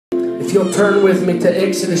If you'll turn with me to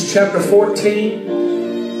Exodus chapter 14,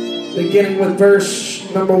 beginning with verse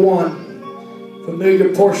number 1.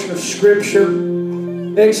 Familiar portion of Scripture.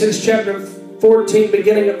 Exodus chapter 14,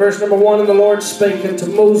 beginning at verse number 1. And the Lord spake unto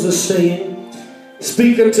Moses, saying,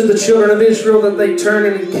 Speak unto the children of Israel that they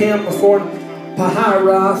turn and encamp before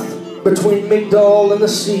Pihahiroth, between Migdol and the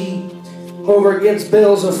sea, over against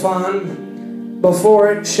Baal-zephon.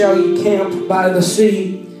 Before it shall ye camp by the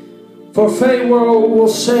sea. For Pharaoh will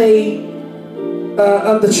say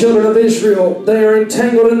of the children of Israel, They are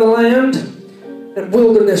entangled in the land, and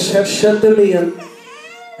wilderness have shut them in.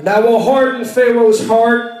 And I will harden Pharaoh's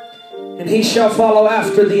heart, and he shall follow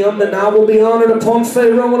after them. And I will be honored upon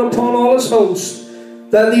Pharaoh and upon all his host,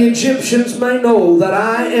 that the Egyptians may know that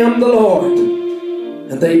I am the Lord.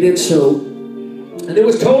 And they did so. And it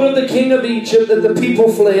was told of the king of Egypt that the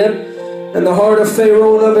people fled, and the heart of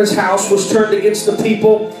Pharaoh and of his house was turned against the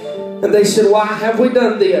people. And they said, Why have we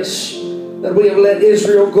done this, that we have let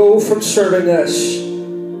Israel go from serving us?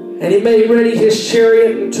 And he made ready his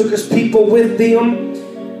chariot and took his people with them.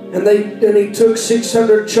 And he took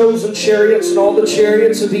 600 chosen chariots and all the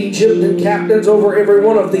chariots of Egypt and captains over every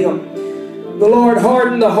one of them. The Lord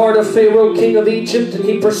hardened the heart of Pharaoh, king of Egypt, and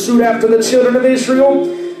he pursued after the children of Israel.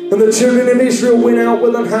 And the children of Israel went out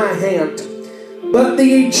with an high hand. But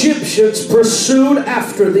the Egyptians pursued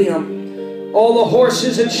after them, all the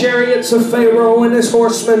horses and chariots of Pharaoh and his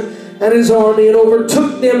horsemen and his army, and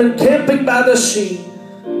overtook them encamping by the sea,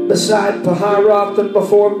 beside Pihahiroth and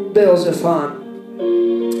before Baal-zephon.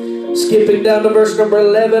 Skipping down to verse number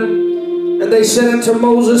 11. And they said unto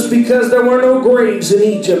Moses, Because there were no graves in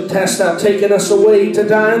Egypt, hast thou taken us away to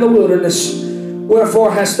die in the wilderness?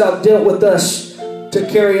 Wherefore hast thou dealt with us to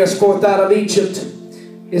carry us forth out of Egypt?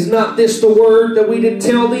 Is not this the word that we did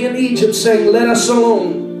tell thee in Egypt, saying, Let us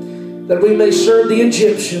alone, that we may serve the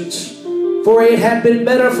Egyptians? For it had been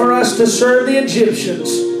better for us to serve the Egyptians,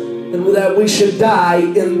 than that we should die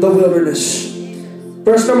in the wilderness.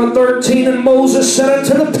 Verse number 13, And Moses said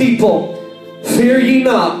unto the people, Fear ye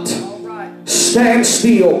not, stand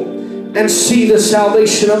still, and see the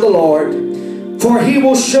salvation of the Lord. For he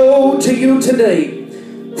will show to you today,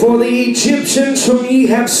 for the Egyptians whom ye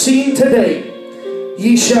have seen today,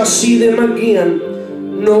 ye shall see them again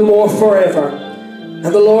no more forever.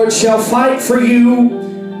 And the Lord shall fight for you,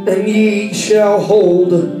 and ye shall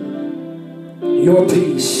hold your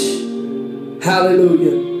peace.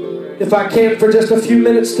 Hallelujah. If I can for just a few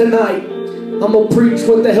minutes tonight, I'm going to preach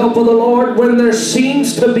with the help of the Lord. When there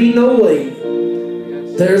seems to be no way,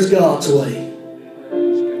 there's God's way.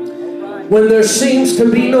 When there seems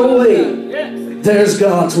to be no way, there's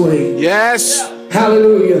God's way. Yes.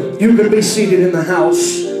 Hallelujah. You can be seated in the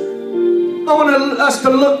house. I want us to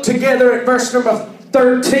look together at verse number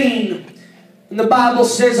 13. And the Bible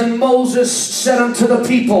says, And Moses said unto the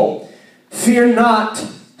people, Fear not,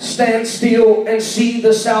 stand still, and see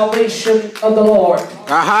the salvation of the Lord.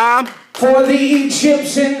 For the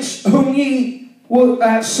Egyptians whom ye will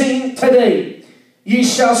have seen today, ye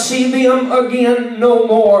shall see them again no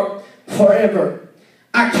more forever.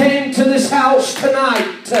 I came to this house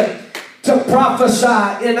tonight to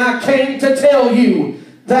prophesy, and I came to tell you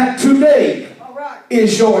that today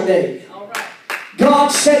is your day. God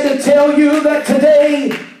said to tell you that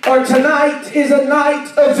today or tonight is a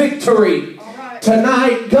night of victory.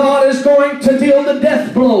 Tonight God is going to deal the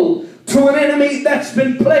death blow to an enemy that's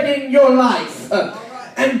been plaguing your life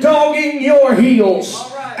and dogging your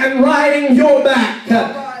heels and riding your back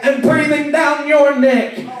and breathing down your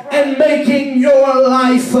neck and making your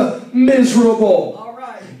life miserable.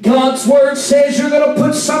 God's word says you're going to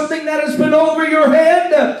put something that has been over your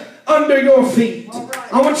head under your feet.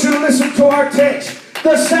 I want you to listen to our text.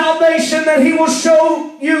 The salvation that he will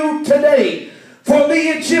show you today. For the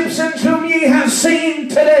Egyptians whom ye have seen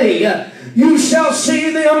today, you shall see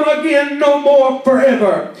them again no more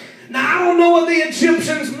forever. Now, I don't know what the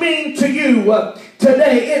Egyptians mean to you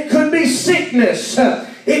today. It could be sickness.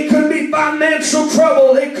 It could be financial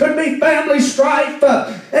trouble. It could be family strife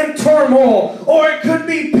and turmoil. Or it could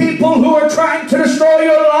be people who are trying to destroy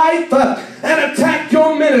your life and attack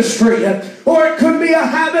your ministry. Or it could be a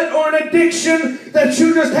habit or an addiction that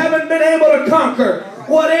you just haven't been able to conquer.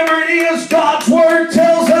 Whatever it is, God's word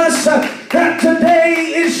tells us that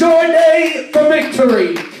today is your day for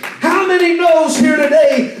victory. How many knows here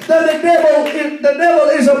today that the devil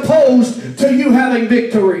is opposed to you having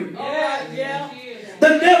victory?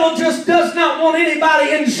 The devil just does not want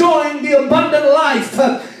anybody enjoying the abundant life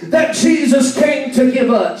that Jesus came to give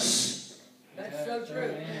us. That's so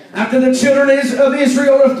true. After the children of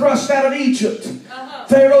Israel are thrust out of Egypt,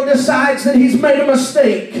 Pharaoh decides that he's made a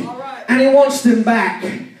mistake and he wants them back.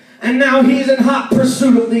 And now he's in hot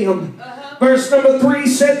pursuit of them. Verse number 3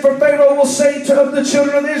 said, for Pharaoh will say to the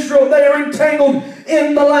children of Israel, they are entangled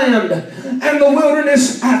in the land, and the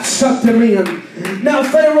wilderness hath sucked them in. Now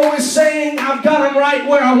Pharaoh is saying, I've got them right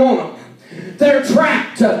where I want them. They're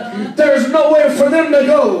trapped. There's nowhere for them to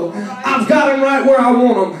go. I've got them right where I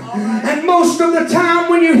want them. And most of the time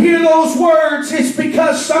when you hear those words, it's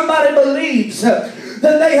because somebody believes that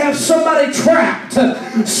they have somebody trapped,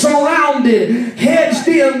 surrounded, hedged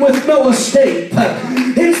in with no escape.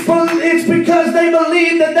 It's because they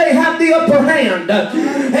believe that they have the upper hand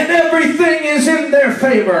and everything is in their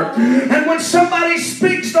favor. And when somebody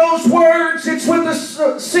speaks those words, it's with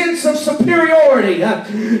a sense of superiority,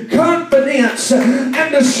 confidence,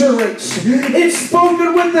 and assurance. It's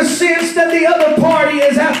spoken with the sense that the other party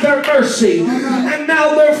is at their mercy, and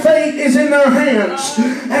now their fate is in their hands,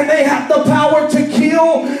 and they have the power to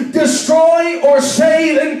kill, destroy, or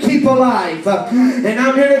save and keep alive. And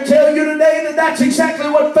I'm here to tell you today that that's exactly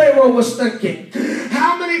what Pharaoh was thinking.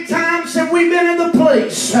 How many times have we been in the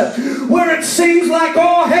place where it seems like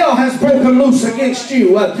all hell has broken loose against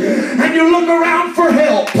you, and you look around for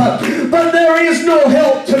help, but there is no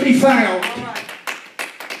help to be found?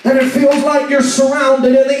 And it feels like you're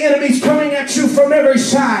surrounded and the enemy's coming at you from every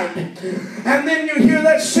side. And then you hear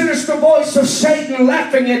that sinister voice of Satan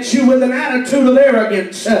laughing at you with an attitude of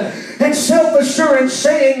arrogance and self-assurance,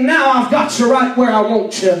 saying, now I've got you right where I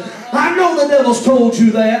want you. I know the devil's told you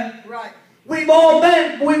that. Right. We've all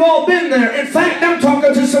been there. In fact, I'm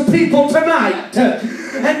talking to some people tonight.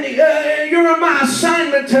 And you're on my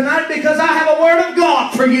assignment tonight because I have a word of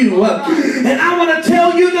God for you. And I want to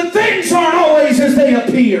tell you that things aren't always as they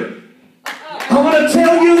appear. I want to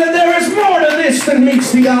tell you that there is more to this than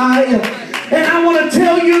meets the eye. And I want to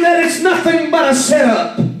tell you that it's nothing but a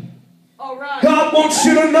setup. God wants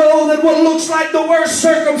you to know that what looks like the worst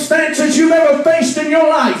circumstances you've ever faced in your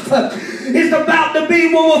life is about to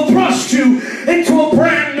be what will thrust you into a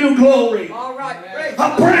brand new glory.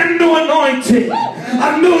 A brand new anointing.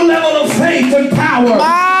 A new level of faith and power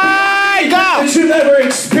that you've never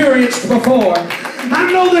experienced before.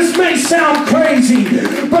 I know this may sound crazy,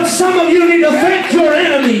 but some of you need to thank your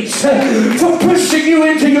enemies for pushing you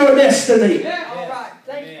into your destiny.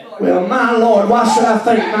 Well, my Lord, why should I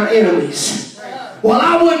thank my enemies? Well,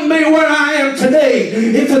 I wouldn't be where I am today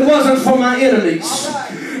if it wasn't for my enemies.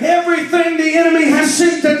 Everything the enemy has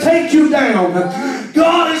sent to take you down,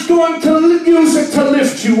 God is going to use it to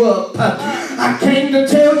lift you up. I came to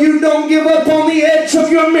tell you, don't give up on the edge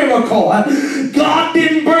of your miracle. God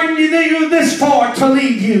didn't bring you this far to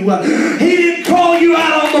leave you. He didn't call you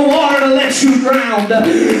out on the water to let you drown.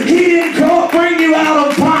 He didn't bring you out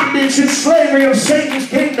of bondage and slavery of Satan's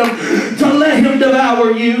kingdom to let him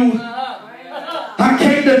devour you. I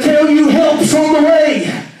came to tell you help's on the way,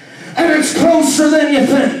 and it's closer than you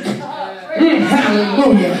think.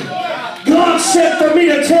 Hallelujah. God said for me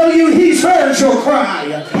to tell you He's heard your cry,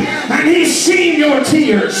 and He's seen your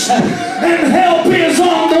tears, and help is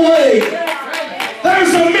on the way.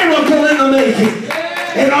 There's a miracle in the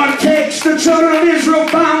making. In our text, the children of Israel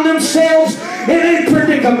found themselves in a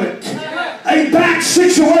predicament, a bad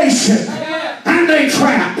situation, and a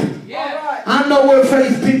trap. I know we're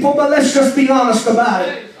faith people, but let's just be honest about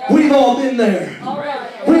it. We've all been there.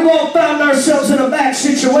 We've all found ourselves in a bad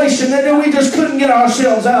situation that we just couldn't get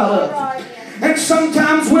ourselves out of. And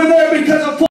sometimes we're there because of